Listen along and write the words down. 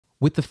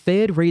With the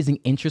Fed raising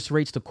interest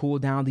rates to cool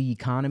down the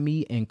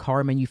economy and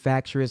car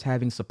manufacturers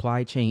having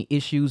supply chain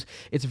issues,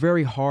 it's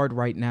very hard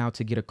right now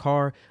to get a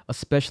car,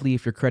 especially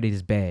if your credit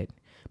is bad.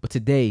 But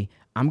today,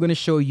 I'm going to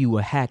show you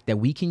a hack that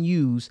we can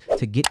use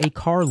to get a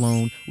car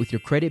loan with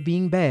your credit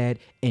being bad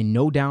and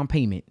no down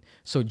payment.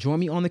 So join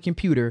me on the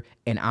computer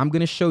and I'm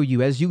going to show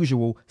you, as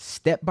usual,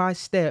 step by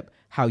step,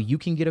 how you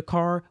can get a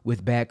car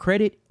with bad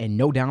credit and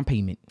no down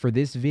payment. For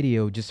this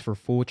video, just for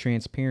full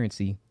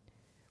transparency,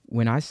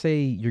 when I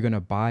say you're going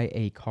to buy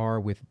a car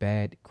with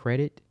bad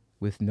credit,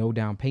 with no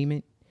down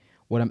payment,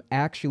 what I'm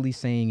actually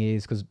saying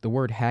is, because the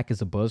word hack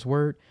is a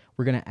buzzword,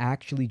 we're going to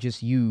actually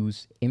just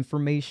use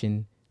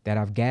information that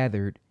I've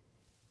gathered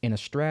in a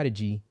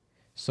strategy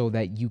so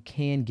that you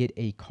can get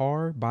a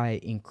car by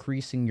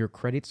increasing your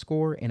credit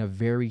score in a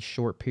very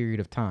short period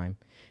of time.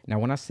 Now,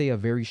 when I say a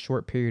very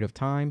short period of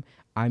time,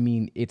 I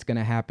mean it's going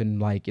to happen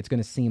like it's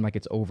going to seem like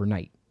it's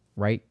overnight,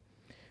 right?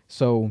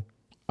 So,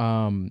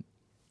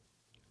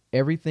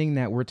 everything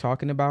that we're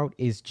talking about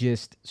is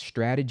just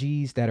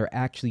strategies that are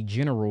actually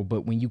general,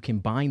 but when you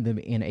combine them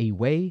in a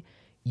way,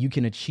 you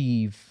can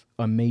achieve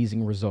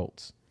amazing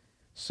results.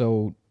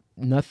 So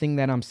nothing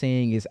that I'm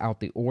saying is out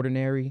the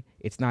ordinary.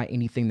 It's not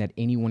anything that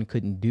anyone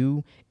couldn't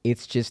do.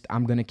 It's just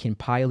I'm going to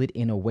compile it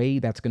in a way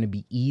that's going to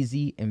be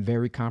easy and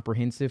very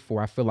comprehensive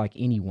for, I feel like,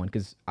 anyone,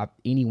 because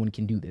anyone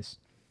can do this.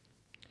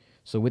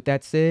 So with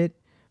that said,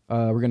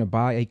 we're going to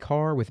buy a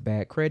car with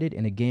bad credit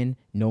and, again,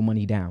 no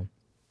money down.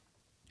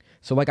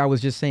 So like I was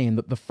just saying,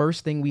 the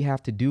first thing we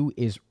have to do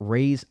is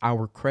raise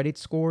our credit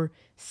score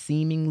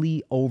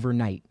seemingly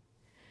overnight.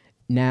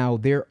 Now,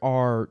 there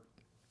are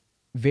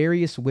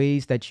various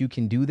ways that you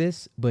can do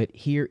this, but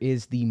here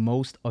is the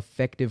most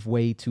effective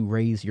way to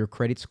raise your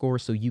credit score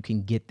so you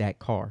can get that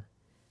car.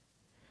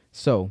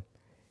 So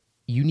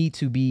you need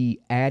to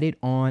be added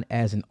on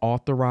as an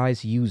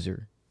authorized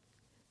user.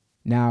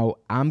 Now,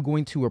 I'm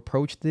going to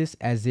approach this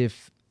as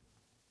if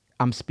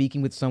I'm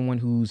speaking with someone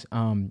who's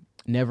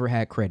never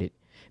had credit.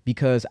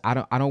 Because I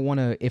don't want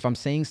to, if I'm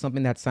saying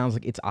something that sounds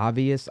like it's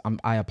obvious,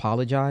 I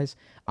apologize.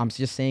 I'm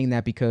just saying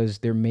that because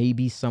there may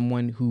be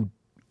someone who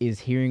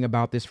is hearing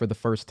about this for the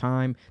first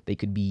time. They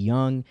could be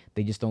young.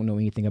 They just don't know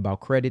anything about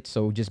credit.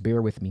 So just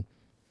bear with me.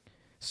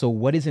 So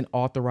what is an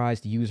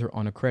authorized user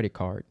on a credit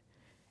card?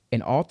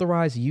 An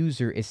authorized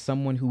user is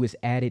someone who is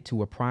added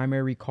to a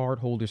primary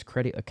cardholder's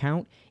credit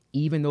account,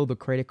 even though the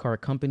credit card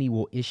company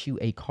will issue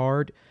a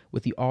card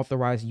with the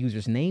authorized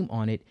user's name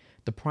on it.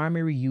 The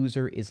primary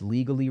user is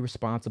legally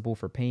responsible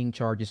for paying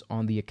charges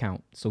on the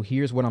account. So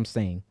here's what I'm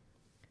saying.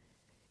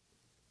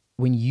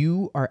 When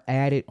you are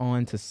added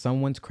on to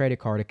someone's credit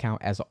card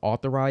account as an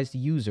authorized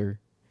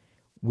user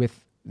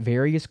with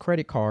various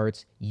credit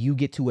cards, you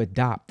get to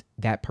adopt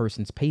that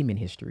person's payment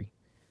history.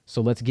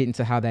 So let's get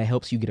into how that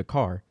helps you get a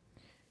car.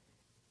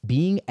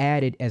 Being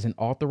added as an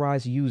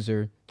authorized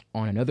user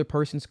on another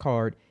person's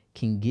card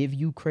can give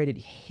you credit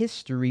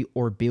history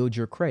or build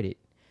your credit.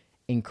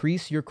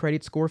 Increase your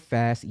credit score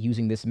fast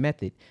using this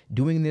method.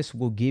 Doing this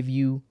will give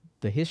you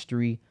the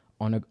history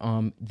on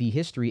the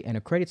history and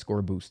a credit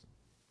score boost.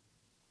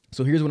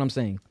 So here's what I'm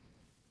saying.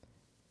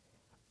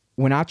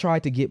 When I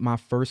tried to get my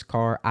first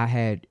car, I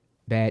had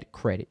bad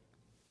credit.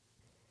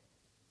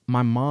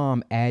 My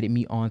mom added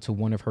me onto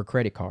one of her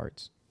credit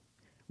cards.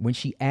 When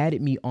she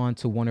added me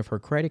onto one of her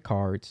credit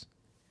cards,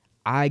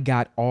 I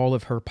got all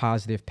of her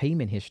positive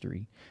payment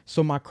history.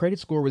 So my credit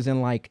score was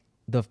in like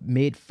the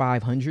mid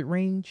 500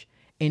 range.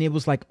 And it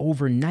was like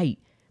overnight,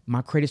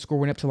 my credit score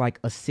went up to like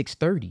a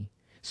 630.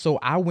 So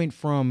I went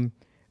from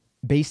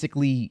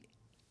basically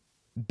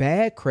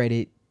bad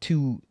credit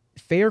to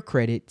fair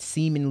credit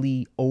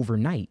seemingly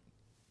overnight,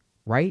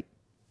 right?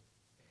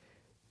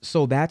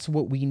 So that's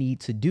what we need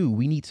to do.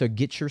 We need to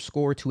get your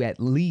score to at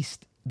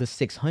least the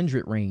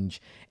 600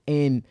 range.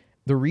 And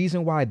the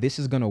reason why this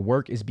is going to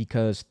work is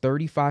because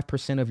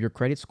 35% of your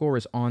credit score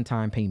is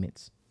on-time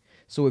payments.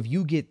 So if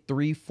you get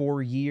 3,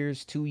 4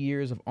 years, 2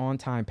 years of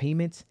on-time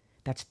payments,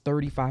 that's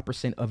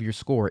 35% of your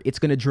score. It's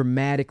going to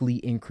dramatically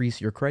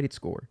increase your credit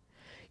score.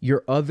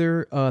 Your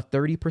other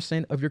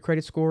 30% of your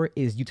credit score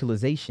is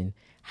utilization.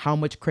 How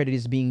much credit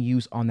is being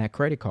used on that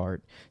credit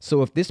card?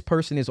 So if this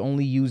person is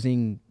only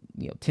using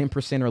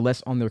 10% or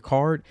less on their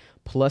card,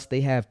 plus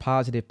they have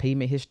positive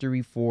payment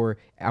history for,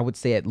 I would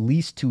say, at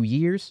least 2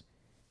 years,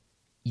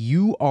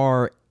 you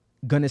are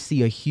going to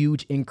see a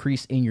huge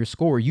increase in your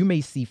score. You may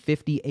see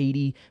 50,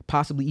 80,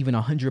 possibly even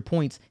 100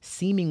 points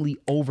seemingly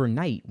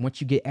overnight once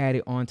you get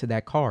added onto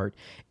that card.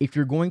 If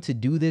you're going to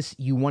do this,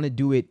 you want to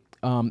do it,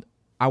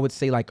 I would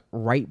say, like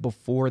right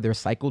before their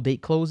cycle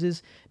date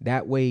closes.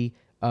 That way,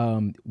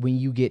 when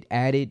you get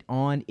added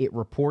on, it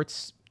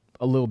reports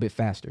a little bit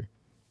faster.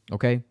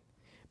 Okay.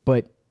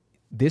 But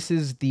this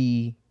is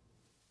the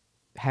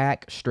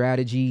hack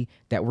strategy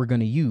that we're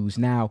going to use.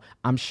 Now,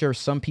 I'm sure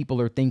some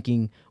people are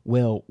thinking,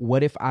 well,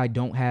 what if I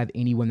don't have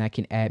anyone that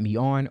can add me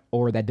on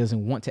or that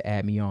doesn't want to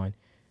add me on?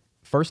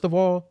 First of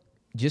all,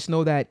 just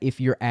know that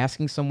if you're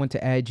asking someone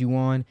to add you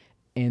on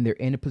and they're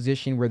in a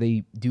position where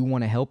they do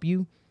want to help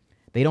you,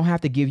 they don't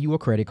have to give you a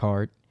credit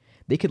card.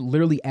 They could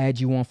literally add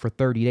you on for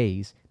 30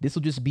 days. This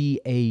will just be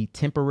a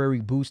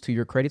temporary boost to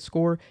your credit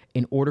score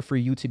in order for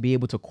you to be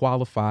able to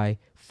qualify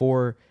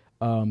for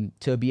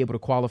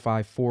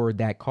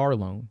that car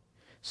loan.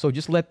 So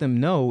just let them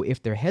know,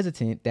 if they're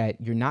hesitant,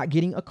 that you're not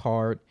getting a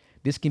card.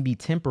 This can be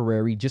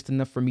temporary, just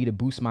enough for me to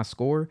boost my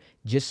score,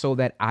 just so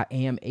that I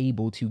am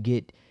able to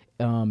get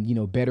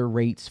better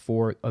rates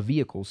for a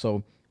vehicle.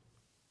 So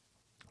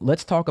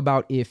let's talk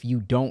about if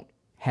you don't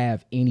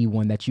have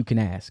anyone that you can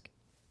ask.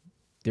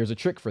 There's a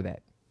trick for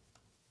that.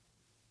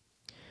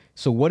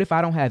 So what if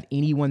I don't have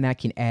anyone that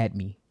can add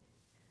me?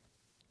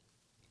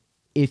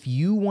 If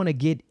you want to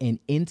get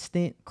an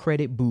instant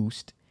credit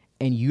boost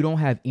and you don't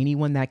have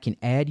anyone that can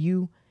add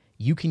you,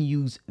 you can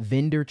use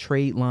vendor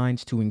trade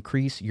lines to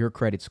increase your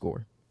credit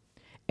score.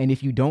 And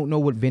if you don't know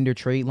what vendor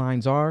trade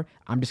lines are,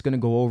 I'm just going to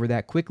go over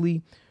that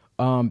quickly.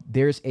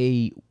 There's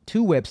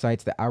two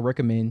websites that I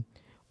recommend.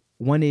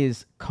 One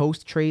is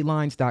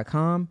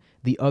coasttradelines.com.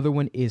 The other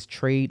one is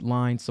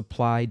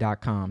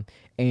tradelinesupply.com.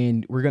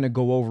 And we're going to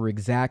go over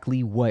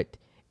exactly what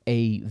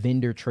a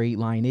vendor trade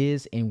line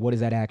is and what does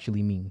that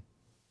actually mean.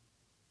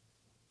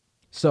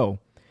 So,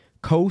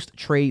 Coast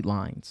Trade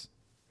Lines.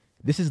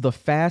 This is the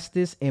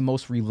fastest and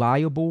most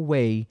reliable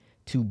way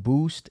to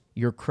boost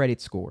your credit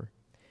score.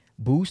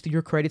 Boost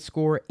your credit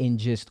score in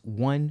just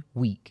 1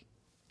 week.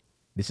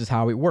 This is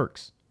how it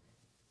works.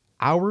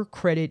 Our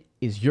credit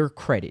is your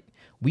credit.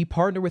 We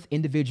partner with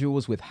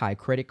individuals with high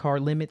credit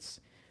card limits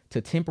to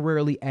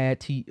temporarily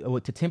add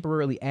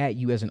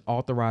you as an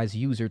authorized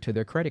user to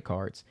their credit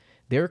cards.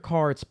 Their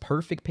card's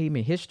perfect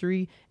payment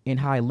history and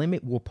high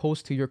limit will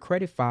post to your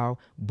credit file,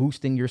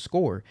 boosting your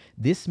score.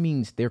 This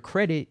means their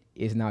credit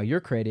is now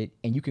your credit,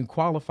 and you can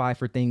qualify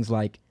for things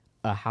like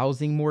a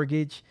housing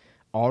mortgage,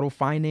 auto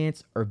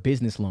finance, or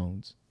business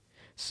loans.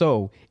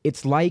 So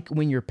it's like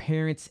when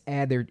parents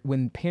add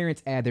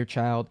their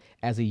child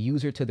as a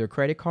user to their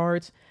credit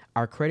cards,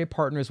 our credit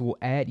partners will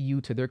add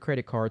you to their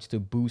credit cards to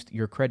boost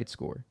your credit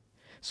score.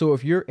 So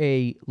if you're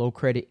a low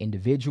credit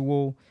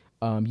individual,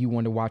 you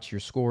want to watch your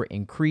score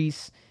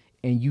increase,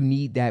 and you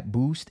need that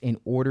boost in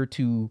order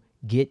to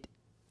get,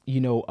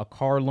 a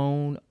car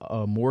loan,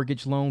 a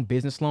mortgage loan,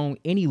 business loan,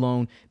 any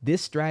loan.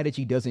 This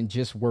strategy doesn't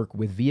just work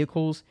with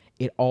vehicles.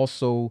 It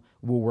also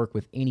will work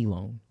with any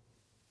loan.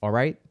 All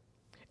right.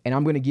 And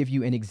I'm going to give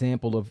you an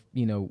example of,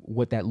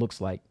 what that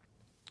looks like.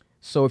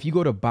 So if you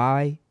go to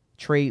buy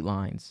trade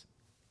lines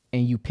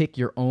and you pick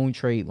your own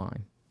trade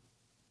line.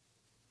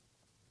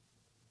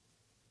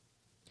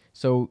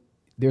 So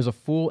there's a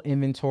full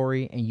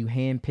inventory and you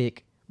hand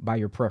pick by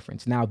your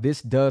preference. Now,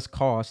 this does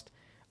cost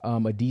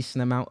a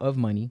decent amount of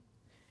money.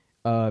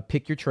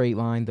 Pick your trade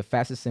line, the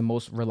fastest and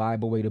most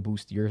reliable way to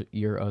boost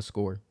your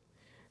score.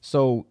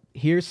 So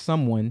here's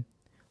someone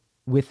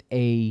with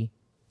a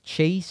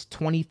Chase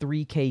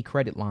 23K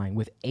credit line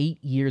with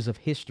 8 years of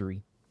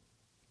history.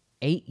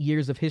 8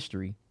 years of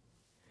history.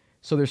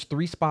 So there's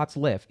 3 spots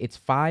left. It's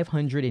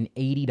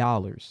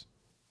 $580.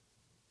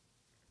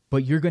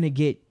 But you're going to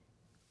get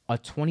a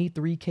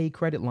 23K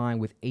credit line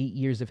with 8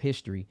 years of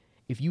history.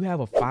 If you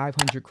have a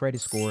 500 credit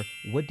score,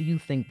 what do you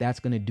think that's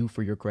going to do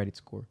for your credit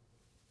score?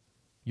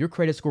 Your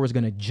credit score is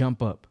going to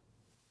jump up.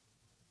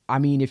 I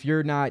mean,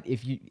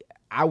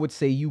 I would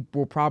say you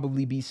will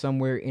probably be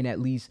somewhere in at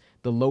least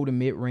the low to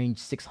mid range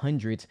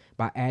 600s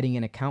by adding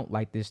an account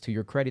like this to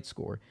your credit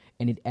score.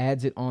 And it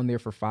adds it on there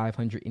for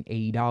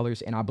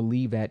 $580. And I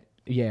believe that,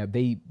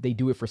 they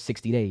do it for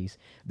 60 days.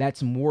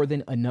 That's more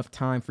than enough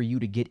time for you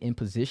to get in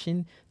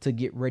position to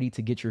get ready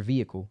to get your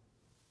vehicle.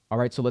 All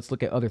right, so let's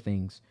look at other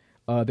things.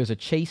 There's a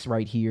Chase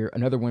right here,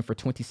 another one for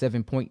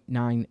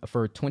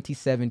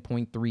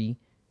 $27.3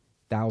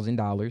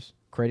 thousand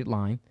credit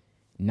line,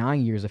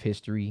 9 years of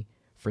history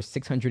for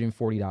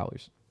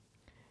 $640.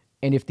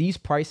 And if these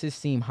prices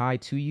seem high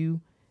to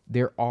you,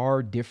 there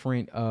are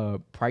different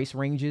price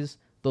ranges.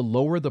 The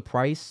lower the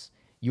price,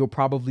 you'll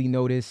probably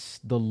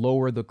notice the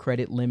lower the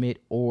credit limit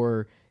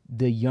or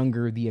the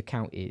younger the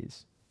account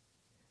is.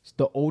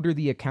 The older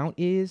the account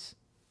is,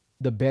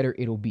 the better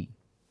it'll be.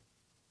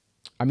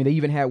 I mean, they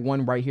even had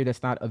one right here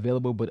that's not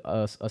available, but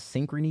a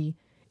Synchrony.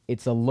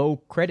 It's a low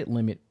credit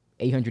limit,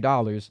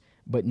 $800,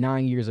 but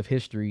 9 years of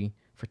history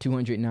for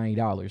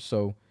 $290.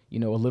 So, a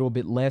little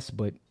bit less,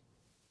 but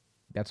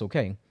that's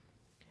okay.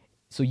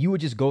 So you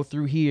would just go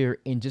through here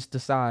and just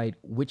decide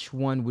which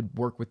one would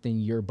work within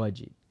your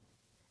budget.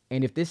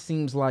 And if this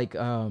seems like,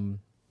 a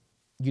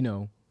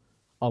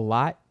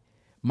lot,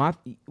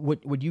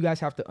 what you guys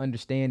have to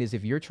understand is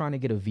if you're trying to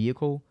get a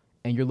vehicle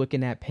and you're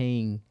looking at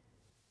paying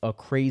a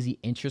crazy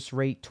interest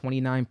rate,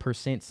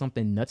 29%,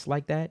 something nuts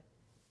like that,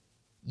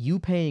 you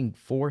paying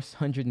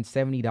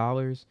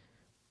 $470,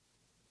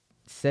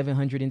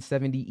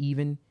 $770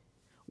 even,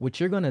 what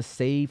you're going to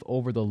save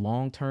over the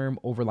long term,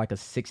 over like a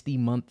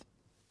 60-month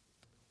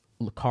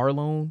car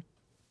loan,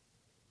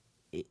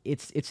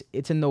 it's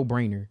a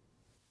no-brainer.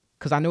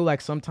 Because I know like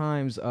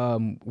sometimes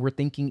we're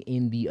thinking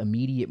in the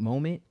immediate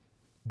moment,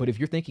 but if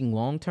you're thinking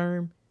long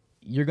term,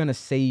 you're going to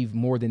save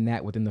more than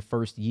that within the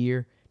first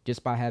year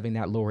just by having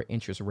that lower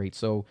interest rate.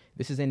 So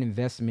this is an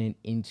investment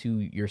into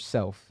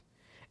yourself.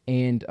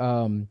 And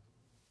a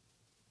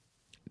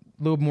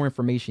little more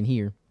information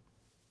here.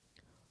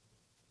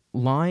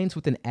 Lines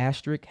with an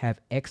asterisk have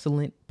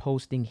excellent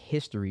posting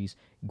histories.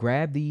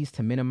 Grab these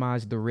to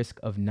minimize the risk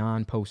of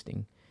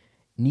non-posting.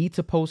 Need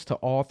to post to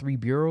all three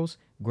bureaus?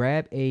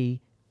 Grab a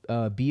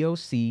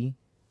BOC,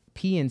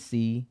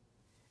 PNC,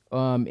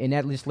 and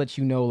that just lets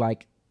you know,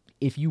 like,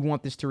 if you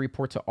want this to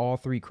report to all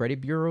three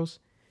credit bureaus,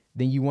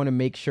 then you want to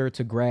make sure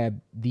to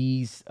grab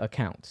these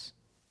accounts.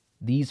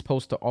 These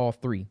post to all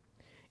three.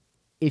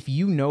 If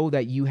you know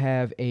that you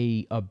have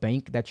a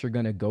bank that you're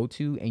gonna go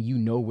to and you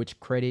know which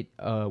credit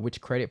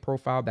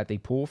profile that they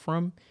pull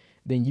from,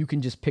 then you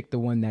can just pick the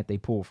one that they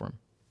pull from.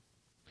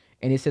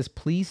 And it says,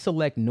 please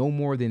select no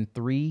more than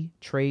 3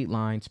 trade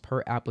lines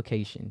per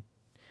application.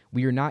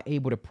 We are not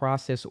able to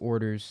process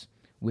orders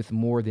with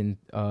more than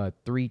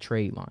 3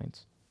 trade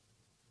lines.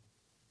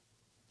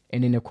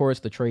 And then, of course,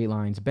 the trade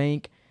lines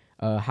bank,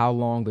 how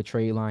long the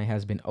trade line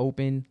has been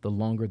open, the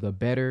longer the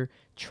better.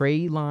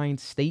 Trade line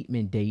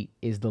statement date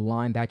is the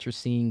line that you're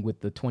seeing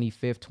with the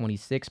 25th,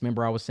 26th.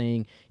 Remember, I was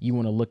saying you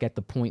want to look at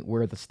the point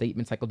where the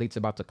statement cycle date's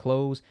about to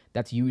close.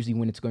 That's usually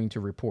when it's going to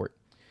report.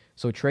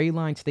 So trade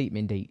line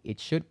statement date, it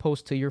should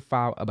post to your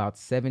file about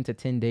 7 to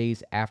 10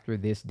 days after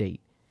this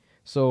date.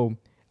 So,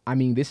 I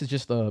mean, this is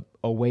just a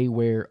way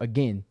where,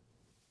 again,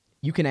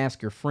 you can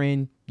ask your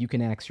friend, you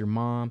can ask your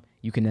mom,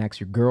 you can ask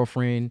your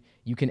girlfriend,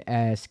 you can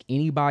ask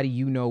anybody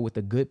you know with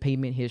a good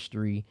payment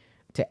history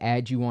to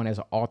add you on as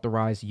an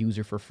authorized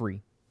user for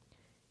free.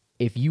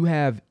 If you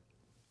have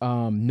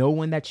no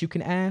one that you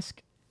can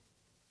ask,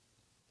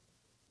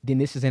 then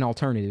this is an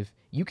alternative.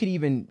 You could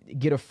even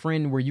get a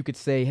friend where you could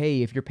say,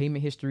 hey, if your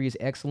payment history is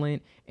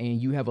excellent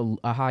and you have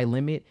a high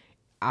limit,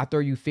 I'll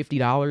throw you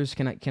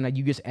 $50. Can I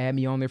you just add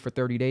me on there for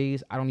 30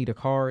 days? I don't need a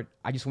card.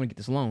 I just want to get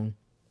this loan.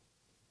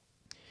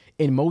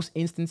 In most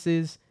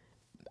instances,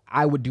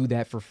 I would do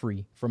that for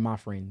free for my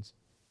friends,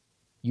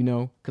 you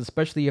know, because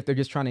especially if they're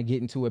just trying to get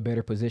into a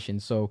better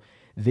position. So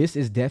this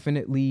is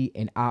definitely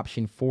an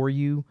option for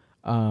you.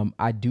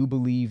 I do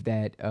believe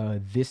that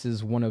this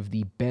is one of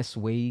the best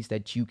ways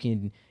that you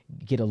can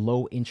get a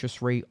low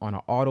interest rate on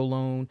an auto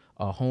loan,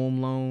 a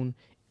home loan,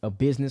 a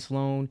business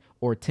loan,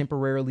 or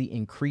temporarily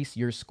increase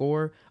your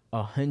score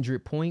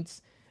 100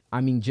 points.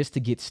 I mean, just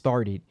to get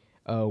started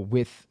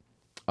with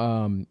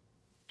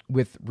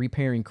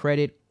repairing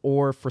credit,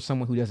 or for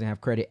someone who doesn't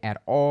have credit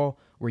at all,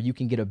 where you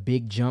can get a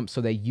big jump so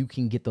that you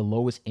can get the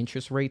lowest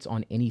interest rates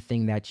on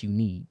anything that you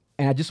need.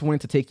 And I just wanted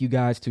to take you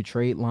guys to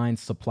Trade Line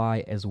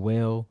Supply as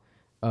well,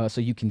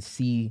 so you can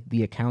see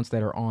the accounts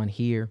that are on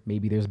here.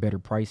 Maybe there's better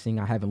pricing.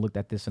 I haven't looked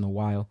at this in a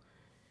while.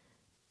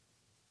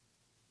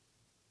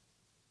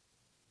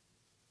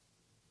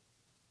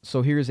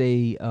 So here's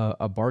a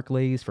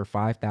Barclays for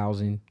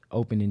 $5,000,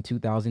 opened in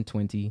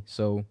 2020,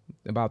 so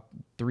about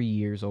 3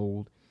 years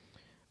old.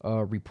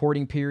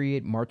 Reporting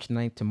period, March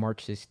 9th to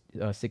March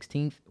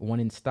 16th. One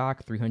in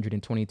stock,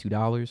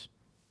 $322.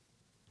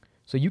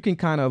 So you can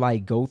kind of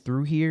like go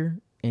through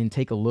here and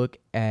take a look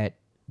at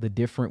the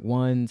different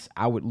ones.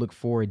 I would look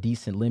for a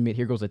decent limit.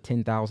 Here goes a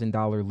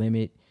 $10,000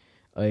 limit.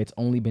 It's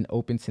only been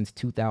open since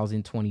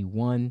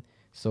 2021.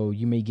 So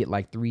you may get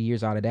like 3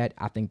 years out of that.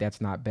 I think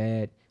that's not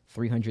bad.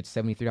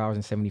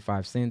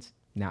 $373.75.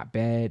 Not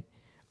bad.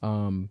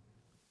 You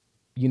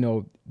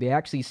know, they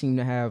actually seem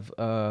to have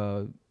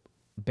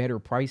better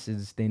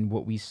prices than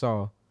what we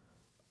saw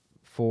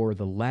for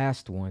the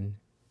last one.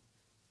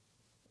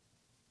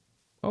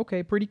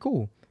 Okay, pretty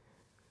cool.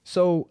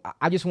 So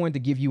I just wanted to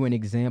give you an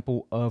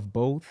example of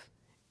both.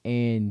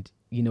 And,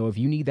 you know, if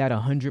you need that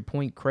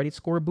 100-point credit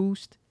score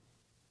boost,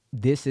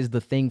 this is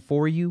the thing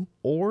for you.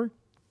 Or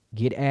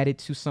get added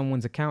to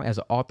someone's account as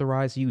an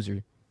authorized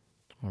user.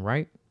 All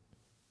right.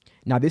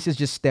 Now, this is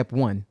just step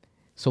 1.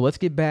 So let's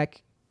get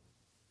back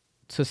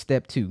to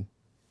step 2.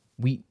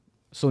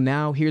 So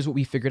now here's what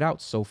we figured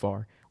out so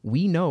far.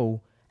 We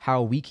know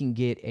how we can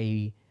get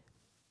a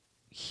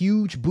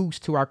huge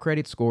boost to our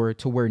credit score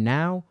to where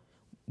now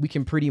we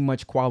can pretty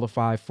much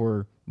qualify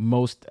for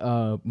most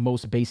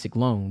basic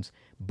loans.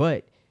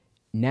 But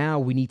now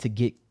we need to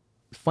get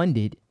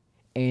funded,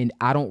 and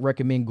I don't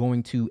recommend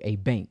going to a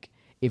bank.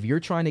 If you're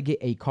trying to get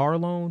a car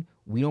loan,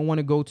 we don't want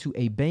to go to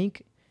a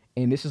bank,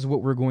 and this is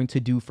what we're going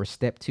to do for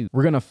step 2.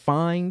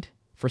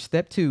 For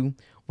step 2,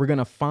 we're going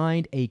to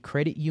find a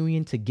credit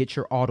union to get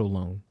your auto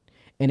loan.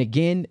 And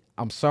again,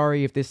 I'm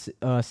sorry if this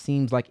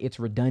seems like it's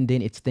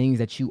redundant. It's things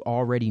that you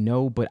already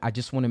know, but I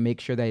just want to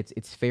make sure that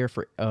it's fair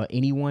for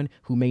anyone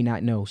who may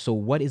not know. So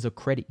what is a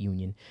credit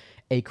union?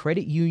 A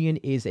credit union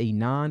is a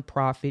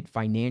nonprofit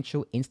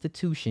financial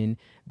institution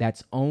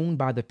that's owned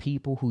by the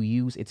people who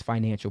use its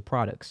financial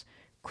products.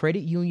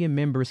 Credit union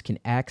members can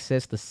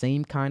access the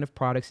same kind of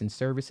products and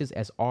services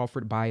as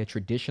offered by a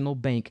traditional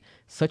bank,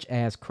 such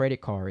as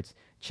credit cards,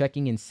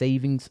 checking and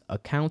savings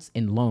accounts,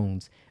 and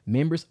loans.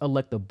 Members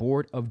elect the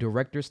board of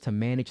directors to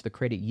manage the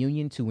credit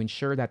union to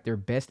ensure that their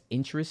best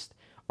interests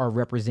are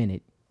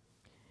represented.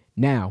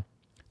 Now,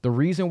 the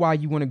reason why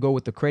you want to go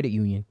with the credit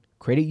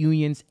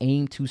unions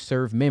aim to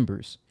serve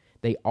members.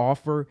 They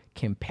offer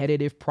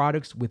competitive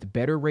products with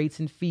better rates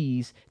and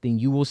fees than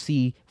you will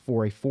see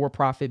for a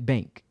for-profit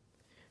bank.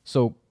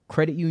 So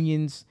credit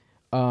unions,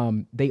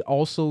 they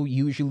also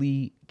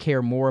usually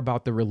care more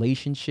about the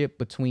relationship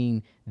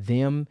between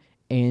them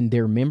and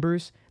their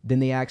members than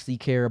they actually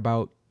care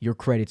about your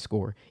credit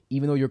score.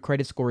 Even though your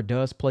credit score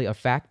does play a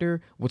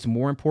factor, what's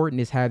more important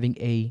is having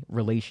a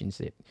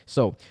relationship.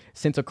 So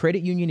since a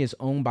credit union is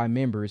owned by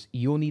members,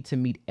 you'll need to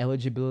meet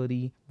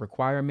eligibility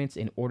requirements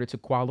in order to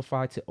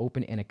qualify to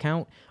open an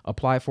account,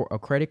 apply for a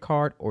credit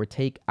card, or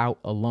take out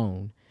a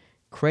loan.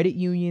 Credit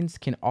unions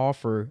can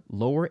offer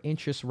lower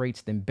interest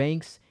rates than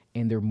banks,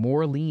 and they're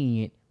more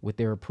lenient with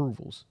their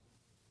approvals.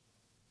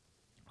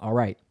 All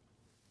right.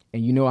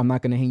 And you know I'm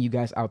not going to hang you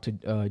guys out to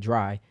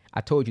dry.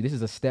 I told you this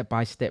is a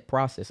step-by-step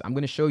process. I'm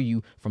going to show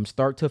you from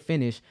start to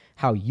finish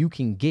how you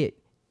can get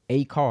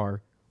a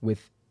car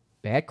with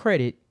bad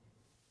credit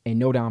and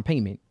no down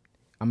payment.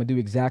 I'm going to do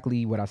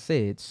exactly what I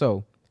said.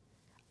 So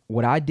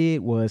what I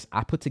did was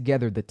I put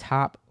together the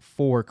top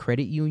 4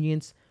 credit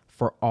unions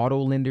for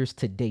auto lenders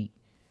to date.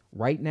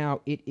 Right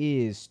now, it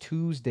is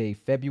Tuesday,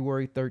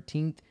 February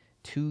 13th,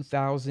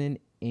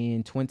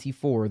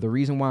 2024. The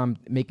reason why I'm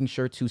making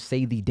sure to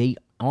say the date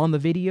on the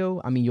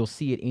video, I mean, you'll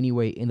see it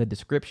anyway in the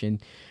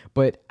description,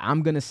 but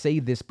I'm going to say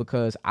this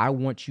because I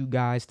want you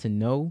guys to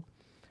know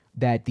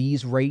that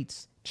these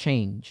rates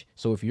change.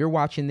 So if you're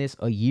watching this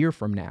a year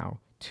from now,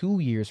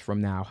 2 years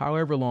from now,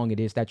 however long it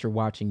is that you're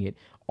watching it,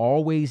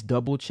 always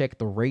double check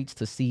the rates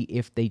to see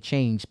if they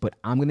change. But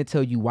I'm going to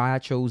tell you why I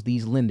chose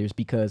these lenders,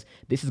 because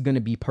this is going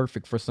to be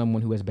perfect for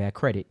someone who has bad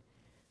credit.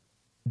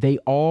 They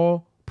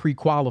all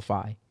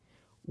pre-qualify.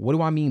 What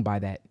do I mean by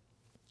that?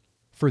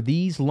 For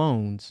these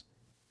loans,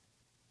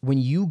 when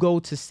you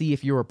go to see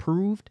if you're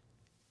approved,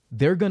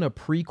 they're going to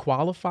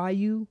pre-qualify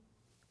you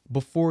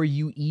before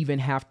you even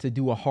have to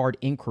do a hard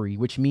inquiry,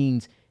 which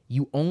means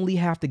you only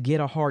have to get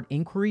a hard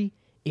inquiry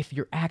if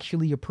you're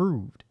actually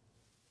approved.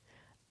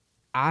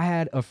 I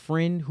had a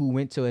friend who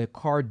went to a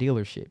car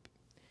dealership.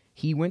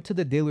 He went to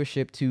the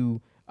dealership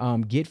to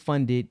get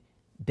funded.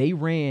 They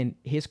ran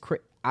his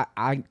credit.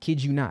 I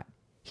kid you not.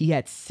 He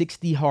had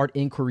 60 hard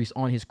inquiries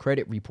on his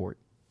credit report.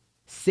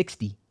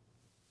 60.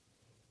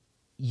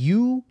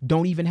 You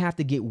don't even have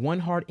to get one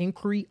hard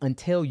inquiry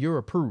until you're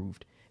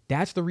approved.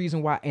 That's the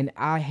reason why, and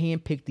I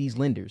handpicked these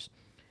lenders.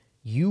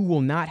 You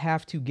will not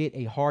have to get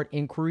a hard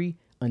inquiry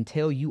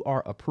until you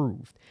are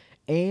approved.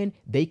 And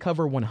they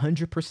cover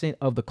 100%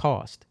 of the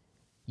cost.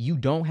 You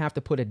don't have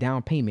to put a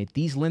down payment.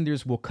 These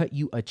lenders will cut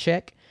you a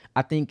check.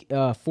 I think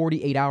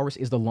 48 hours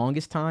is the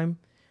longest time.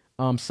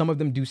 Some of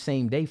them do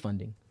same day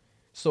funding.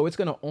 So it's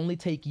going to only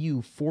take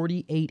you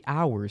 48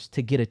 hours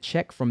to get a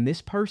check from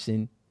this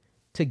person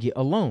to get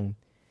a loan.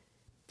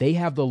 They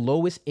have the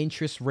lowest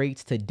interest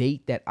rates to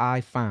date that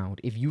I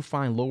found. If you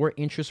find lower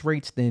interest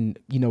rates, then,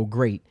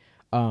 great.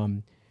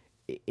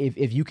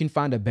 If you can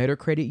find a better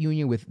credit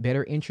union with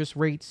better interest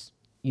rates,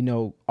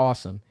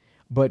 awesome.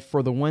 But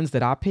for the ones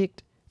that I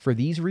picked, for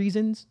these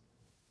reasons,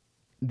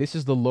 this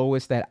is the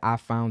lowest that I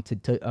found to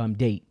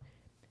date.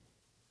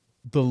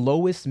 The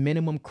lowest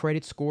minimum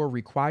credit score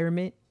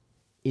requirement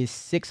is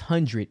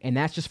 600, and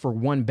that's just for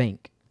one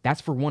bank.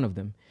 That's for one of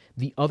them.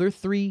 The other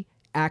 3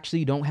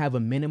 actually don't have a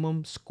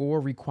minimum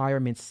score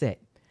requirement set.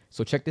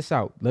 So check this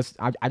out.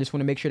 I just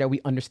want to make sure that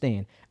we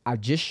understand. I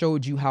just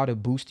showed you how to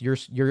boost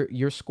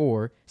your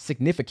score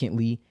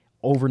significantly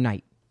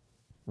overnight,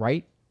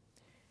 right?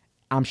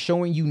 I'm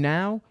showing you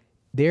now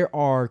there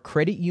are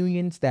credit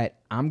unions that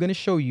I'm going to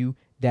show you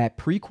that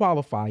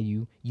pre-qualify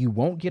you. You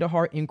won't get a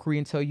hard inquiry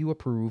until you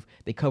approve.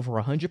 They cover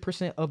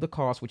 100% of the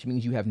cost, which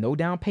means you have no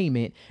down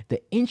payment.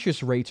 The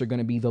interest rates are going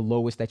to be the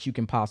lowest that you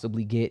can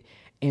possibly get.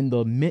 And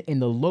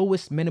the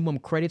lowest minimum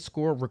credit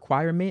score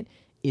requirement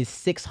is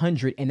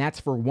 600, and that's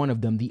for one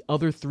of them. The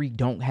other 3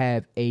 don't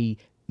have a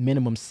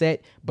minimum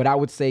set, but I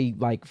would say,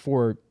 like,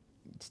 for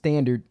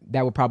standard,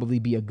 that would probably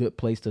be a good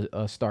place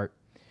to start.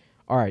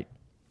 All right,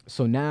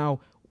 so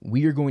now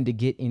we are going to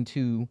get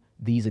into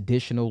these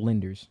additional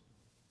lenders.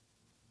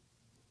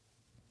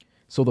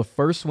 So the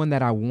first one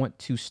that I want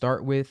to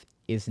start with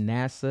is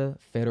NASA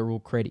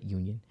Federal Credit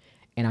Union.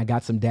 And I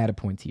got some data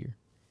points here.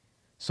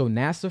 So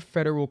NASA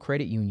Federal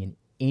Credit Union,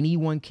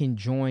 anyone can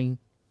join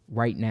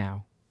right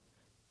now.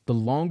 The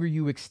longer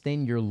you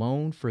extend your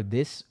loan for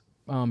this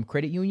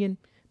credit union,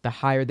 the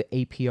higher the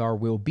APR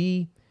will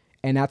be.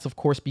 And that's, of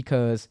course,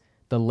 because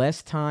the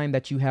less time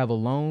that you have a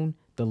loan,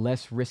 the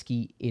less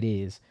risky it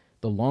is.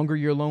 The longer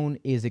your loan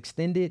is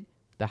extended,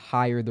 the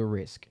higher the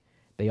risk.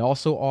 They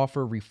also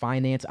offer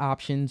refinance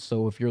options.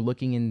 So if you're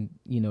looking in,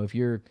 if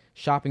you're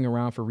shopping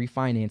around for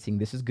refinancing,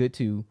 this is good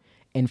too.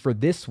 And for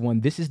this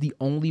one, this is the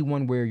only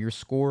one where your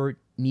score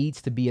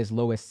needs to be as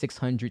low as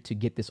 600 to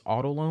get this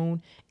auto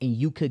loan. And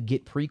you could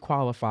get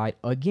pre-qualified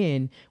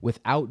again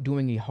without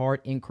doing a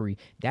hard inquiry.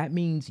 That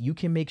means you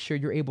can make sure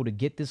you're able to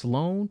get this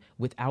loan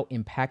without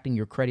impacting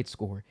your credit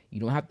score.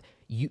 You don't have,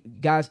 you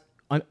guys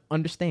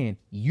understand,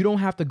 you don't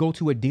have to go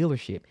to a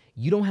dealership.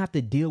 You don't have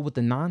to deal with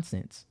the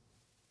nonsense.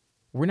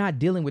 We're not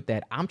dealing with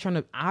that.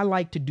 I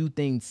like to do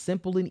things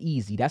simple and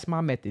easy. That's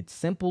my method,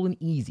 simple and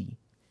easy.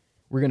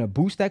 We're going to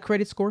boost that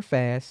credit score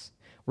fast.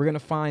 We're going to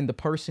find the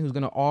person who's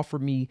going to offer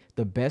me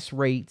the best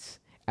rates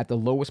at the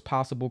lowest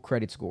possible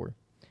credit score.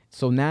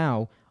 So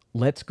now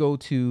let's go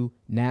to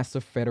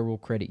NASA Federal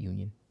Credit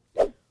Union.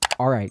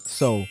 All right,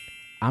 so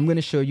I'm going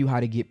to show you how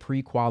to get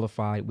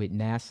pre-qualified with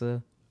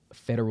NASA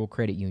Federal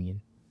Credit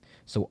Union.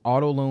 So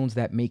auto loans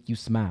that make you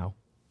smile.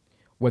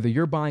 Whether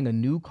you're buying a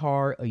new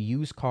car, a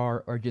used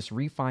car, or just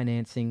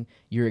refinancing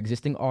your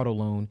existing auto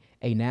loan,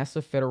 a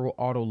NASA Federal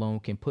Auto Loan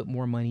can put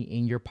more money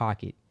in your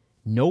pocket.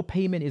 No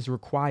payment is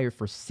required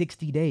for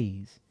 60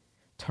 days.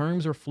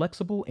 Terms are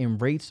flexible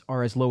and rates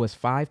are as low as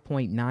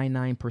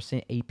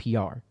 5.99%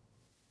 APR.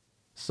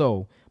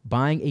 So,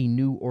 buying a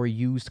new or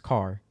used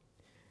car.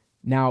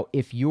 Now,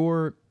 if you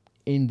were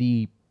in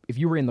the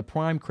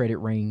prime credit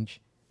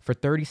range, for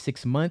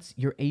 36 months,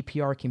 your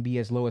APR can be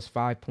as low as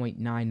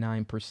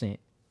 5.99%.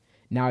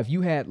 Now, if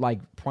you had like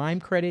prime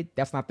credit,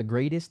 that's not the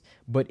greatest,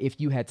 but if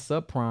you had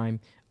subprime,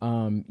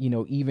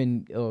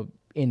 even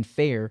in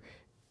fair,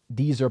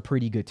 these are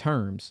pretty good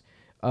terms.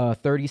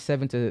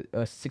 37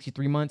 to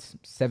 63 months,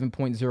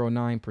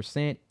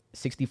 7.09%.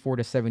 64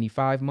 to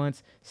 75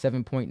 months,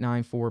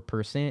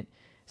 7.94%.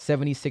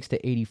 76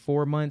 to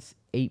 84 months,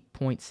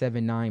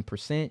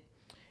 8.79%.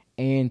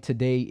 And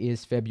today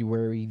is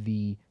February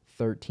the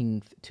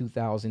 13th,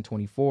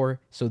 2024.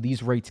 So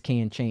these rates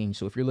can change.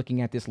 So if you're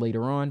looking at this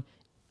later on,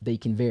 they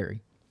can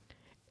vary.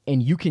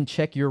 And you can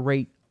check your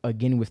rate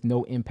again with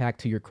no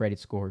impact to your credit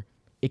score.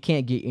 It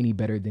can't get any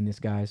better than this,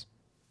 guys.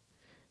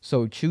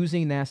 So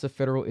choosing NASA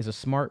Federal is a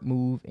smart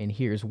move, and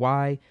here's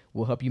why.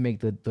 We'll help you make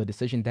the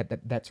decision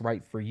that's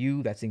right for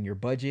you, that's in your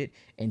budget,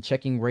 and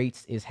checking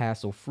rates is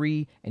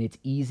hassle-free, and it's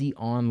easy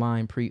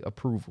online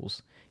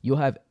pre-approvals. You'll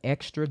have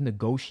extra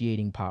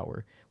negotiating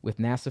power with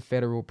NASA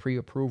Federal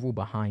pre-approval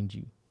behind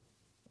you.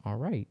 All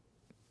right.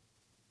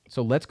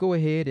 So let's go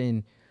ahead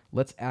and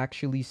let's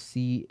actually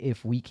see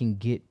if we can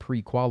get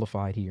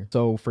pre-qualified here.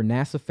 So for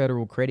NASA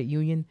Federal Credit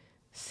Union,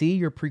 see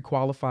your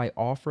pre-qualified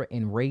offer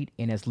and rate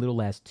in as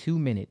little as 2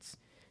 minutes.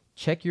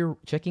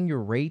 Checking your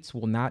rates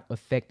will not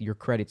affect your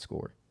credit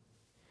score.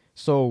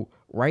 So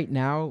right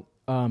now,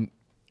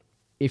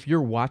 if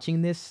you're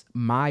watching this,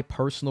 my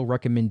personal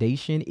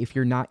recommendation, if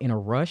you're not in a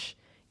rush,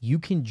 you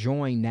can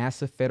join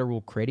NASA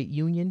Federal Credit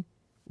Union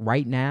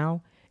right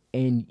now,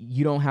 and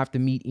you don't have to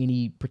meet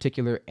any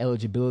particular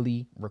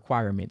eligibility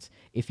requirements.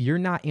 If you're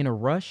not in a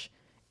rush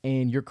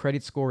and your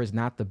credit score is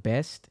not the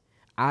best,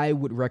 I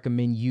would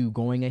recommend you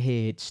going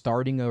ahead,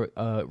 starting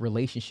a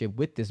relationship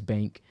with this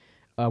bank,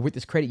 with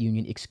this credit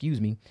union,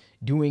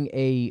 doing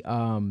a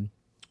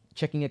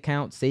checking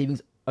account,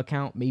 savings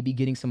account, maybe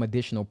getting some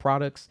additional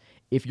products.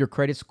 If your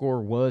credit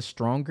score was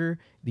stronger,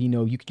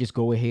 you could just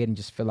go ahead and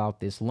just fill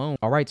out this loan.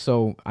 All right.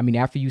 So,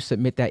 after you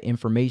submit that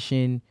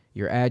information,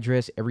 your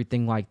address,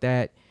 everything like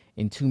that,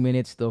 in 2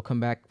 minutes, they'll come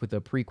back with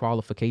a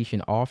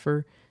pre-qualification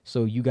offer.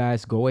 So you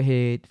guys go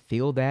ahead,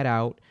 fill that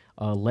out.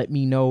 Let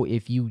me know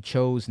if you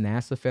chose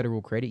NASA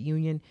Federal Credit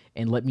Union,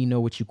 and let me know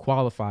what you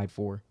qualified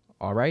for.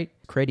 All right.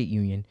 Credit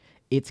union.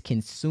 It's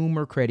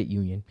Consumer Credit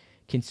Union.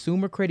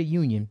 Consumer Credit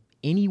Union.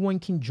 Anyone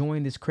can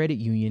join this credit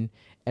union,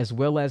 as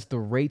well as the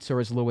rates are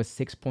as low as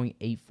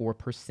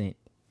 6.84%.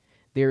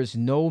 There's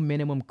no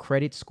minimum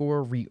credit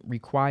score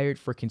required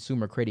for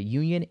Consumer Credit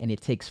Union, and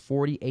it takes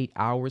 48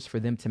 hours for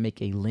them to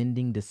make a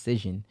lending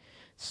decision.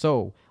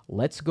 So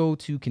let's go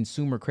to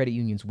Consumer Credit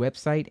Union's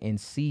website and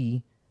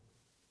see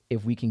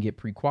if we can get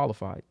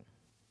pre-qualified.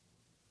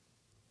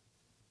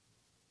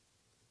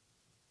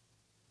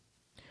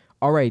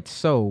 All right,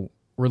 so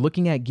we're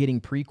looking at getting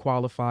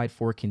pre-qualified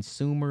for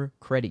Consumer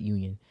Credit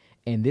Union,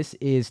 and this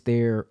is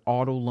their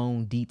auto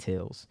loan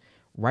details.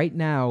 Right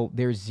now,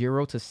 their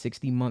 0 to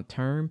 60-month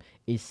term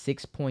is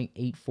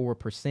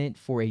 6.84%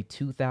 for a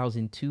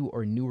 2002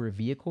 or newer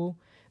vehicle.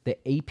 The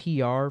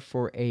APR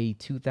for a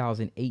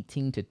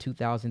 2018 to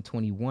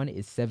 2021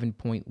 is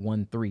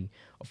 7.13.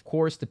 Of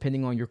course,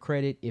 depending on your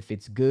credit, if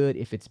it's good,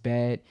 if it's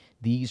bad,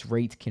 these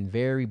rates can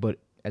vary. But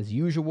as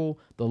usual,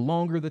 the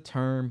longer the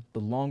term, the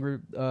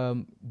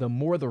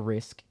more the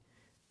risk,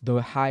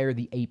 the higher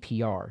the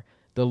APR.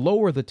 The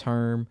lower the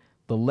term,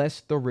 the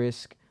less the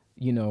risk.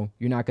 You're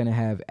not going to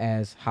have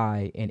as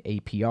high an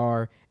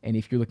APR. And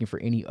if you're looking for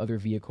any other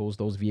vehicles,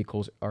 those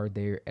vehicles are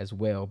there as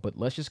well. But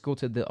let's just go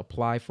to the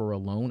apply for a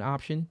loan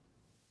option.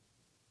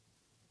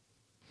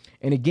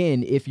 And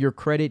again, if your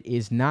credit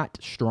is not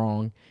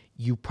strong,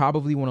 you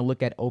probably want to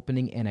look at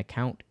opening an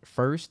account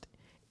first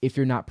if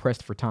you're not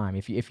pressed for time.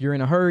 If you're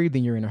in a hurry,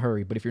 then you're in a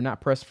hurry. But if you're not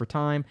pressed for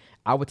time,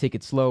 I would take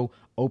it slow,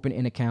 open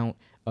an account,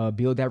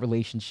 build that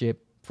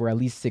relationship for at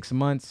least 6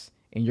 months,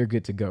 and you're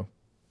good to go.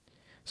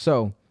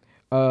 So,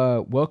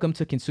 welcome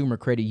to Consumer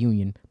Credit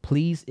Union.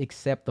 Please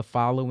accept the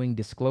following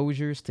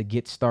disclosures to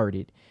get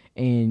started.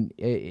 And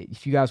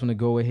if you guys want to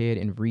go ahead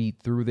and read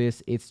through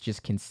this, it's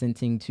just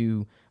consenting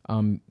to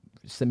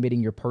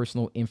submitting your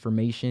personal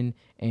information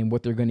and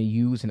what they're going to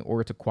use in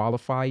order to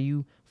qualify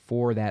you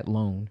for that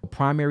loan.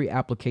 Primary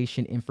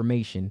application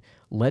information.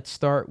 Let's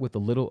start with a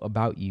little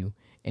about you.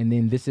 And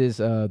then this is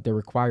the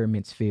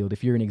requirements field.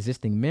 If you're an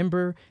existing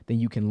member,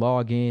 then you can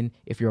log in.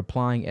 If you're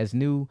applying as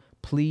new,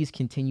 please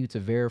continue to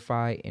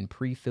verify and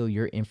pre-fill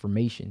your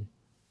information.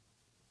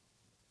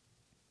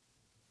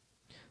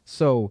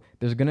 So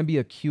there's going to be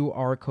a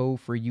QR code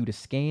for you to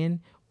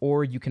scan,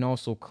 or you can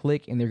also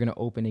click and they're going to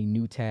open a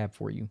new tab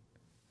for you.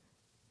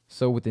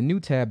 So with the new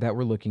tab that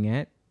we're looking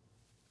at,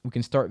 we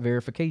can start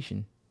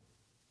verification.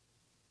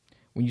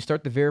 When you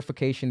start the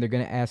verification, they're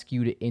going to ask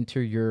you to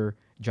enter your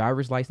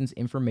driver's license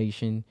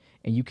information,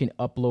 and you can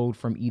upload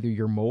from either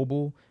your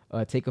mobile,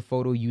 take a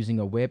photo using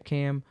a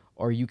webcam,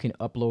 or you can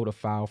upload a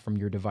file from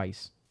your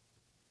device.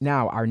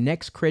 Now, our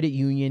next credit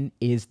union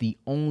is the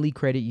only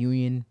credit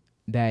union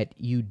that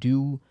you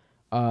do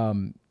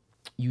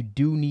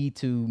need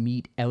to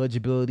meet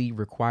eligibility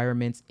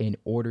requirements in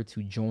order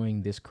to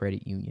join this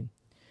credit union.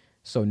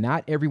 So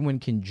not everyone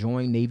can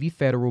join Navy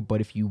Federal, but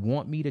if you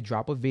want me to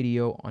drop a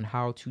video on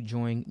how to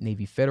join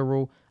Navy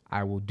Federal,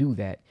 I will do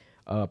that.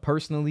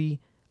 Personally,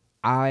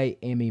 I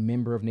am a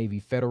member of Navy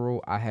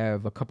Federal. I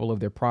have a couple of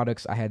their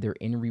products. I had their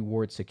In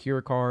Reward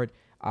Secure Card.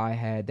 I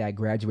had that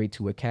Graduate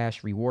to a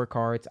Cash Reward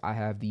Cards. I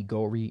have the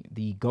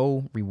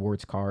Go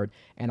Rewards Card,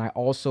 and I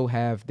also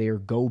have their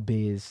Go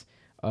Biz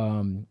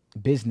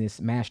Business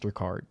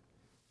MasterCard.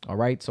 All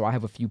right, so I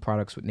have a few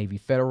products with Navy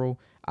Federal.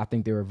 I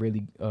think they're a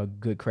really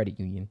good credit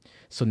union.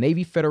 So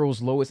Navy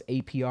Federal's lowest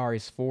APR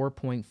is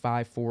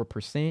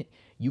 4.54%.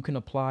 You can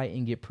apply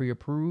and get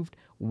pre-approved.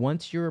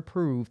 Once you're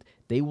approved,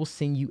 they will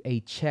send you a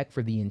check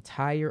for the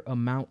entire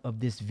amount of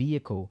this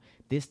vehicle.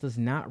 This does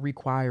not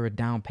require a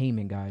down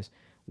payment, guys.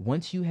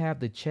 Once you have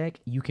the check,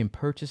 you can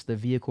purchase the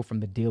vehicle from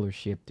the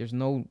dealership.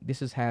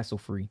 This is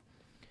hassle-free.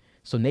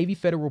 So Navy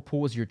Federal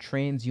pulls your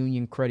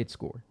TransUnion credit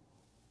score.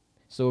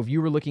 So if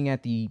you were looking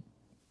at the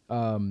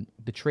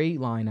trade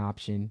line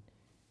option,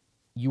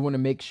 you want to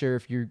make sure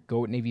if you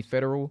go with Navy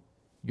Federal,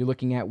 you're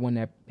looking at one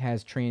that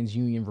has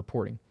TransUnion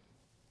reporting.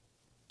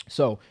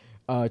 So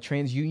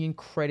TransUnion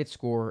credit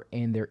score,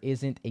 and there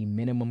isn't a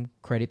minimum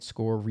credit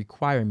score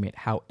requirement.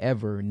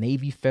 However,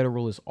 Navy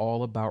Federal is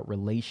all about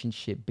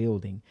relationship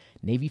building.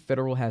 Navy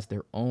Federal has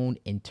their own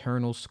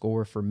internal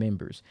score for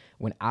members.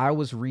 When I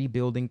was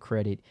rebuilding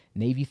credit,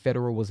 Navy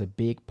Federal was a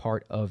big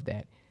part of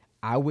that.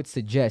 I would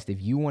suggest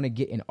if you want to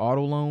get an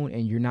auto loan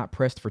and you're not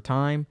pressed for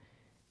time,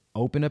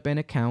 open up an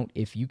account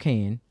if you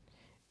can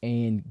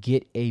and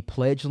get a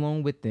pledge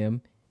loan with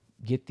them.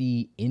 Get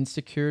the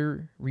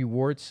Insecure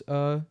Rewards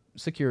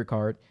Secure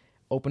Card.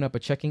 Open up a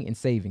checking and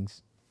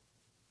savings.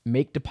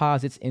 Make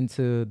deposits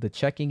into the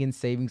checking and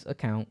savings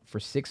account for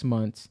 6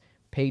 months.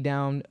 Pay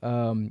down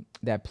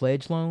that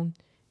pledge loan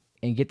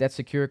and get that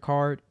secure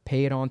card.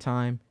 Pay it on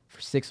time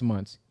for 6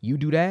 months. You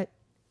do that,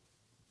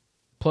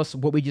 plus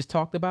what we just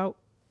talked about,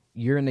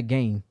 you're in the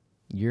game.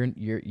 You're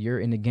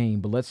in the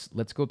game. But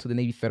let's go to the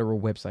Navy Federal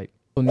website.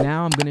 So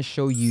now I'm going to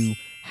show you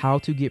how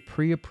to get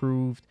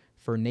pre-approved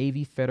for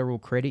Navy Federal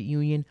Credit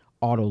Union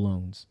auto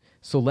loans.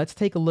 So let's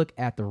take a look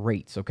at the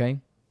rates, okay?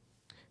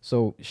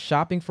 So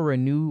shopping for a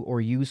new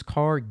or used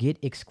car, get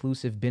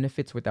exclusive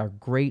benefits with our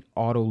great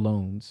auto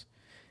loans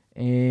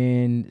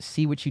and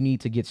see what you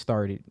need to get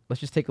started. Let's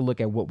just take a look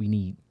at what we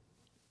need.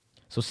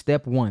 So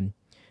step 1,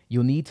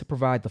 you'll need to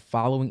provide the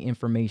following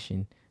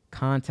information: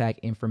 contact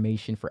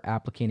information for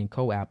applicant and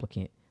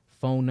co-applicant,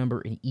 phone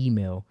number and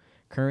email,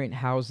 current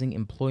housing,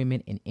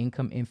 employment, and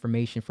income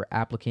information for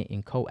applicant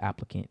and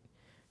co-applicant,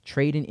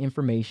 trade-in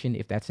information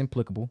if that's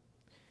applicable,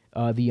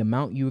 the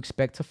amount you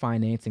expect to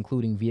finance,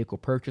 including vehicle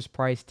purchase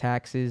price,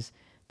 taxes,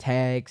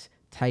 tags,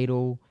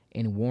 title,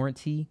 and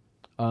warranty,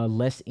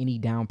 less any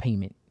down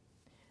payment,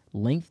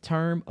 length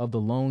term of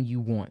the loan you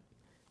want.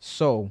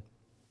 So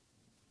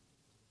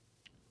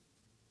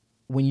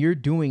when you're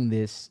doing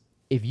this,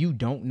 if you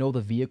don't know the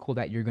vehicle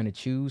that you're going to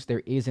choose,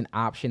 there is an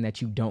option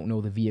that you don't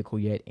know the vehicle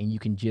yet, and you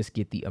can just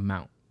get the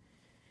amount.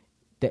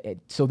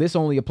 So this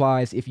only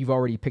applies if you've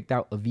already picked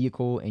out a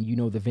vehicle and you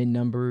know the VIN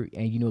number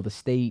and you know the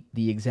state,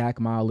 the exact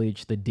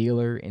mileage, the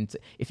dealer. And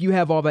if you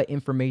have all that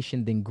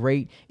information, then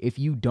great. If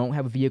you don't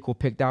have a vehicle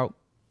picked out,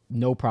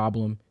 no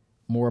problem.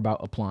 More about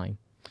applying.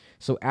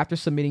 So after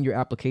submitting your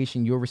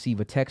application, you'll receive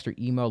a text or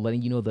email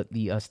letting you know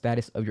the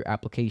status of your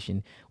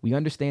application. We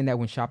understand that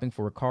when shopping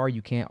for a car,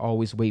 you can't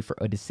always wait for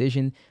a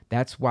decision.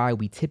 That's why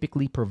we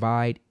typically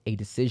provide a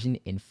decision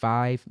in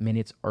 5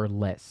 minutes or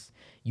less.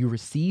 You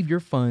receive your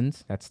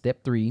funds. That's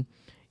step 3.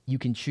 You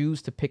can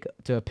choose to pick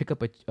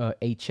up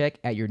a check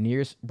at your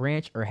nearest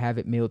branch or have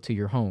it mailed to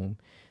your home.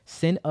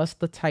 Send us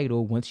the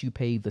title once you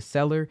pay the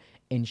seller.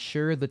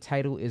 Ensure the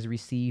title is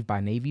received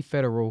by Navy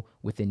Federal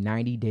within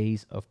 90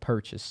 days of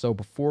purchase. So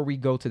before we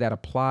go to that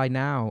apply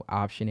now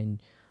option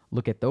and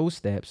look at those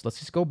steps, let's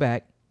just go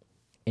back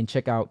and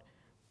check out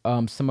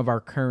some of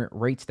our current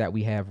rates that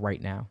we have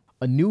right now.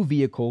 A new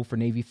vehicle for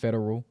Navy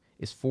Federal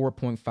is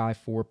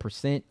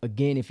 4.54%.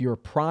 Again, if you're a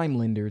prime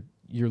lender,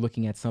 you're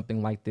looking at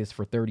something like this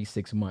for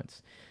 36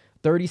 months.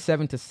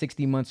 37 to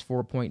 60 months,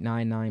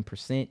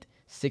 4.99%.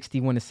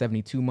 61 to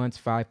 72 months,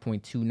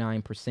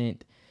 5.29%.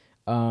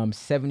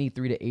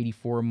 73 to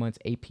 84 months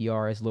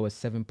APR as low as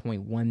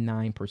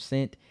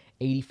 7.19%,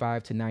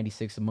 85 to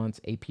 96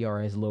 months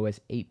APR as low as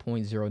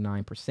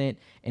 8.09%,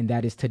 and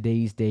that is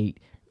today's date.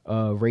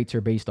 Rates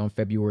are based on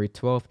February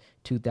 12th,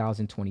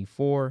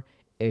 2024.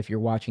 If you're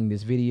watching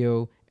this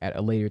video at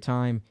a later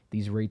time,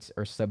 these rates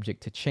are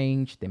subject to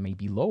change. They may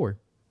be lower,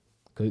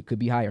 could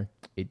be higher.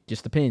 It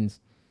just depends.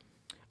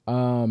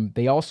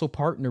 They also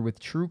partner with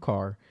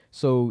TrueCar,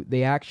 so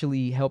they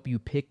actually help you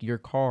pick your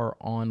car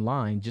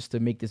online just to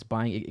make this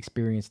buying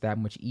experience that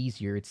much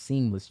easier. It's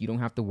seamless. You don't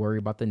have to worry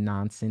about the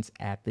nonsense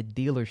at the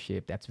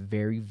dealership. That's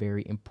very,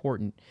 very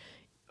important.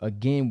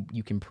 Again,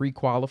 you can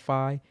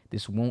pre-qualify.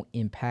 This won't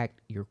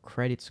impact your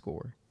credit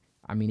score.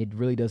 I mean, it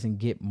really doesn't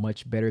get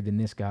much better than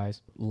this,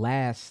 guys.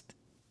 Last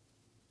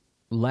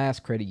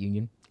credit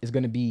union is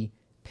going to be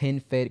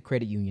PenFed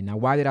Credit Union. Now,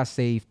 why did I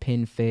save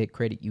PenFed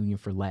Credit Union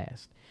for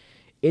last?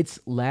 It's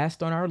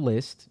last on our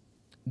list.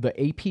 The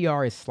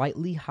APR is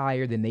slightly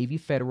higher than Navy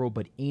Federal,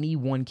 but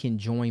anyone can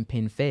join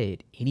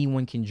PenFed.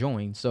 Anyone can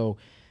join. So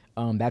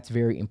that's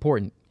very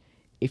important.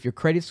 If your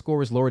credit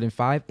score is lower than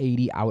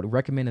 580, I would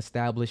recommend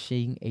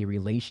establishing a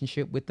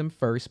relationship with them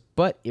first.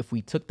 But if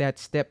we took that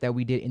step that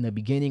we did in the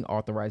beginning,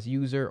 authorized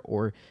user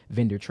or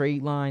vendor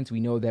trade lines,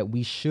 we know that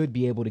we should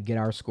be able to get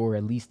our score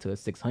at least to a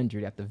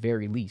 600 at the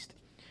very least.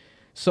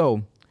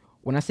 So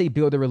when I say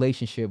build a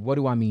relationship, what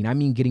do I mean? I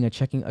mean getting a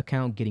checking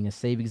account, getting a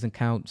savings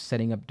account,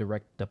 setting up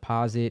direct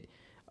deposit.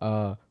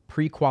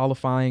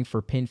 Pre-qualifying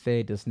for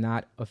PenFed does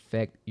not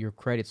affect your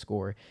credit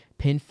score.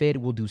 PenFed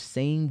will do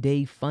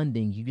same-day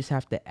funding. You just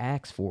have to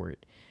ask for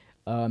it.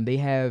 They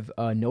have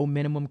no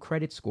minimum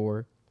credit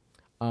score.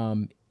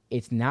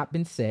 It's not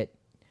been set,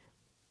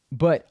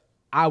 but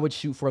I would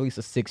shoot for at least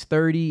a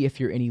 630. If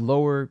you're any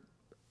lower,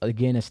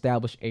 again,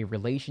 establish a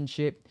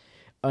relationship.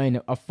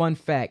 And a fun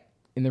fact,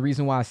 and the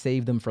reason why I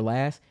saved them for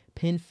last,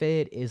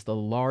 PenFed is the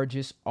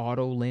largest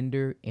auto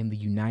lender in the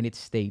United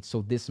States.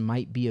 So this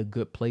might be a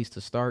good place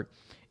to start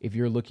if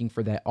you're looking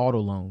for that auto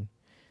loan.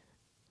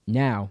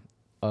 Now,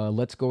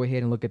 let's go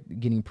ahead and look at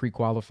getting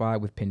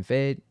pre-qualified with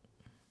PenFed.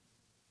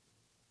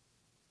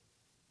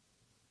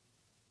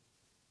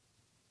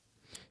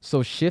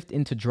 So shift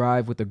into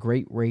Drive with a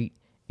great rate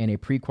and a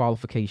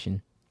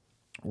pre-qualification.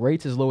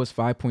 Rates as low as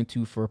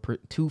 5.24%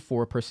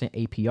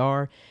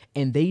 APR,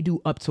 and they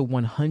do up to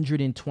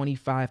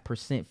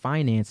 125%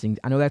 financing.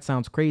 I know that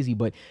sounds crazy,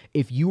 but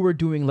if you were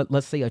doing,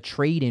 let's say, a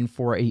trade-in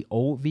for a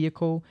old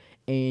vehicle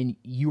and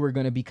you were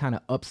going to be kind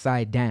of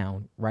upside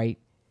down, right?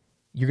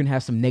 You're going to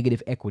have some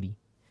negative equity.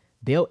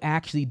 They'll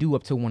actually do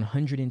up to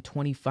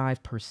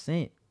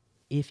 125%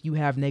 if you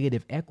have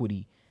negative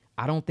equity.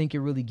 I don't think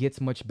it really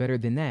gets much better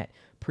than that.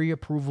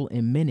 Pre-approval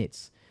in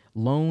minutes.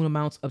 Loan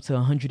amounts up to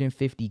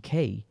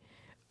 $150K.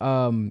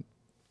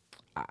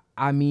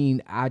 I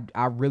mean,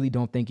 I really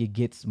don't think it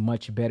gets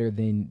much better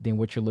than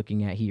what you're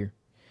looking at here.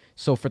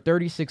 So for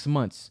 36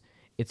 months,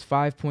 it's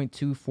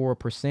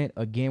 5.24%.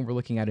 Again, we're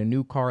looking at a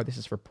new car. This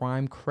is for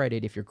prime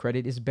credit. If your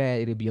credit is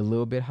bad, it'll be a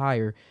little bit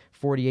higher.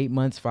 48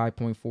 months,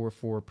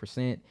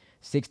 5.44%.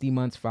 60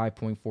 months,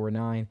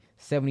 5.49.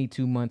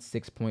 72 months,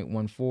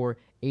 6.14.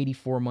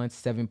 84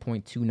 months,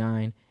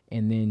 7.29.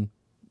 And then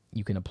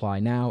you can apply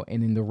now.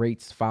 And then the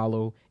rates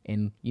follow.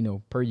 And, you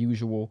know, per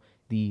usual,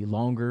 the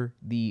longer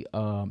the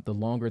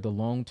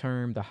long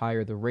term, the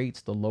higher the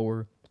rates. The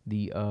lower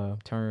the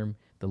term,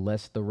 the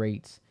less the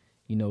rates.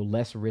 You know,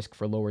 less risk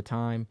for lower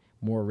time,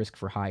 more risk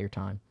for higher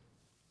time.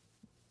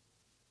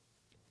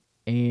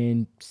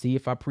 And see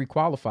if I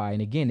pre-qualify.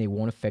 And again, it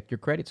won't affect your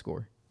credit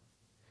score.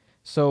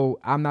 So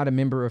I'm not a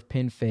member of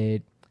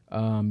PenFed.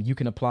 You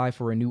can apply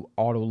for a new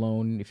auto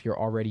loan if you're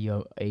already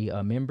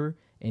a member,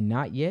 and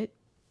not yet.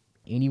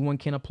 Anyone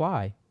can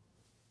apply.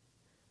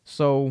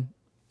 So,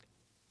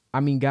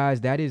 I mean,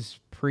 guys, that is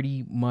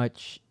pretty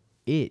much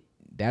it.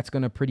 That's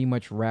going to pretty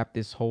much wrap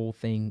this whole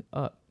thing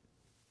up.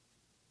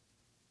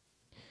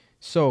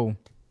 So,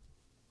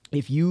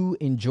 if you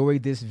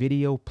enjoyed this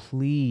video,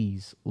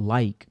 please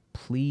like,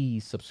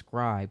 please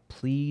subscribe,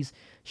 please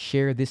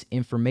share this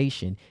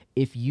information.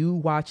 If you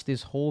watch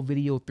this whole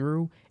video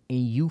through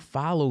and you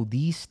follow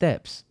these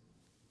steps,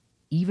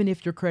 even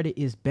if your credit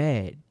is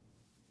bad,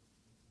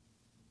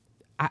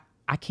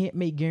 I can't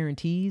make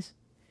guarantees,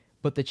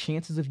 but the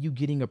chances of you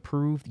getting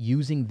approved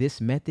using this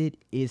method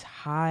is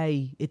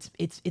high. It's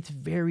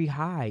very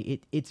high.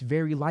 It's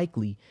very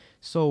likely.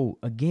 So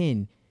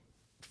again,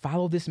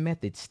 follow this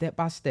method step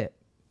by step.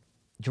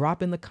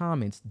 Drop in the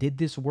comments. Did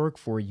this work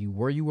for you?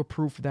 Were you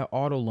approved for that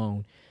auto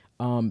loan?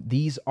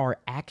 These are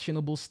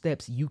actionable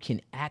steps you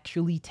can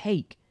actually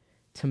take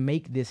to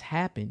make this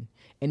happen.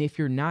 And if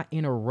you're not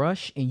in a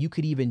rush, and you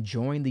could even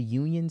join the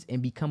unions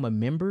and become a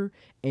member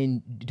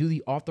and do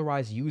the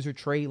authorized user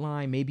trade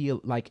line, maybe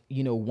like,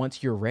 you know,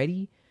 once you're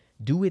ready,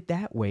 do it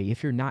that way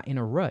if you're not in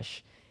a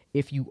rush.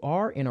 If you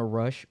are in a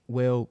rush,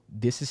 well,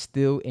 this is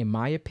still, in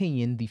my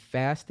opinion, the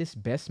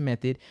fastest, best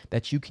method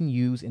that you can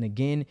use. And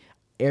again,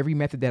 every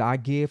method that I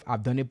give,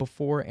 I've done it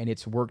before and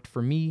it's worked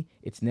for me.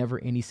 It's never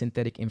any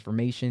synthetic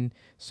information.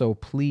 So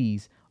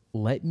please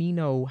Let me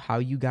know how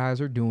you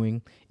guys are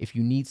doing. If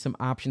you need some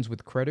options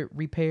with credit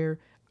repair,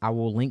 I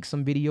will link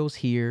some videos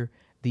here.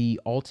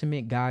 The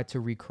ultimate guide to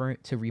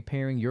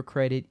repairing your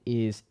credit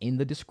is in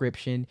the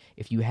description.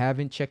 If you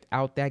haven't checked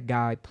out that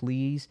guide,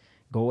 please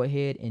go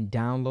ahead and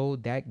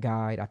download that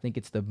guide. I think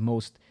it's the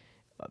most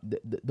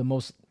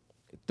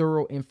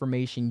thorough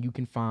information you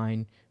can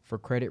find for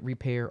credit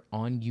repair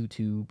on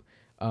YouTube.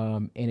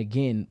 And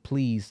again,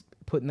 please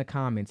put in the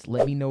comments.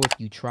 Let me know if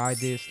you tried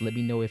this. Let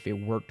me know if it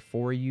worked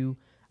for you.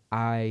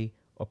 I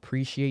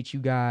appreciate you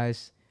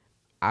guys.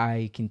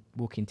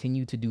 Will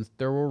continue to do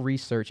thorough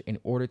research in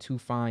order to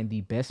find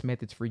the best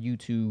methods for you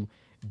to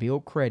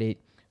build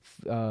credit,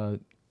 uh,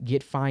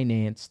 get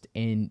financed,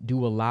 and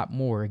do a lot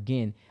more.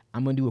 Again,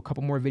 I'm gonna do a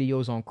couple more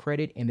videos on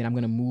credit, and then I'm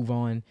gonna move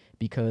on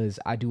because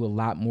I do a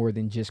lot more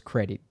than just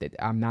credit. That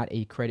I'm not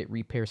a credit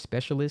repair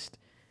specialist.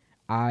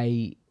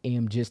 I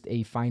am just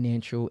a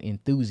financial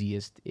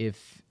enthusiast,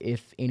 if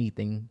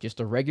anything, just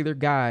a regular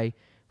guy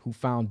who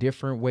found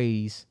different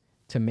ways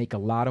to make a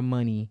lot of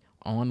money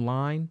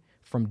online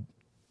from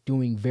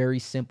doing very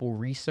simple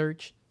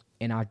research.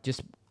 And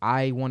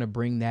I want to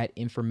bring that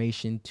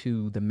information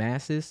to the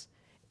masses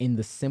in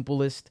the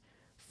simplest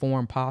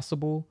form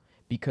possible,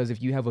 because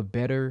if you have a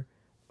better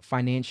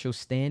financial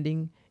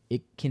standing,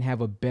 it can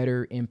have a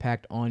better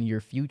impact on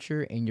your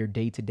future and your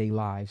day-to-day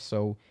lives.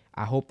 So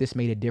I hope this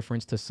made a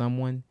difference to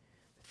someone.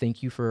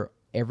 Thank you for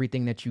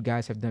everything that you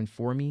guys have done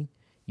for me.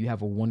 You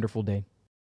have a wonderful day.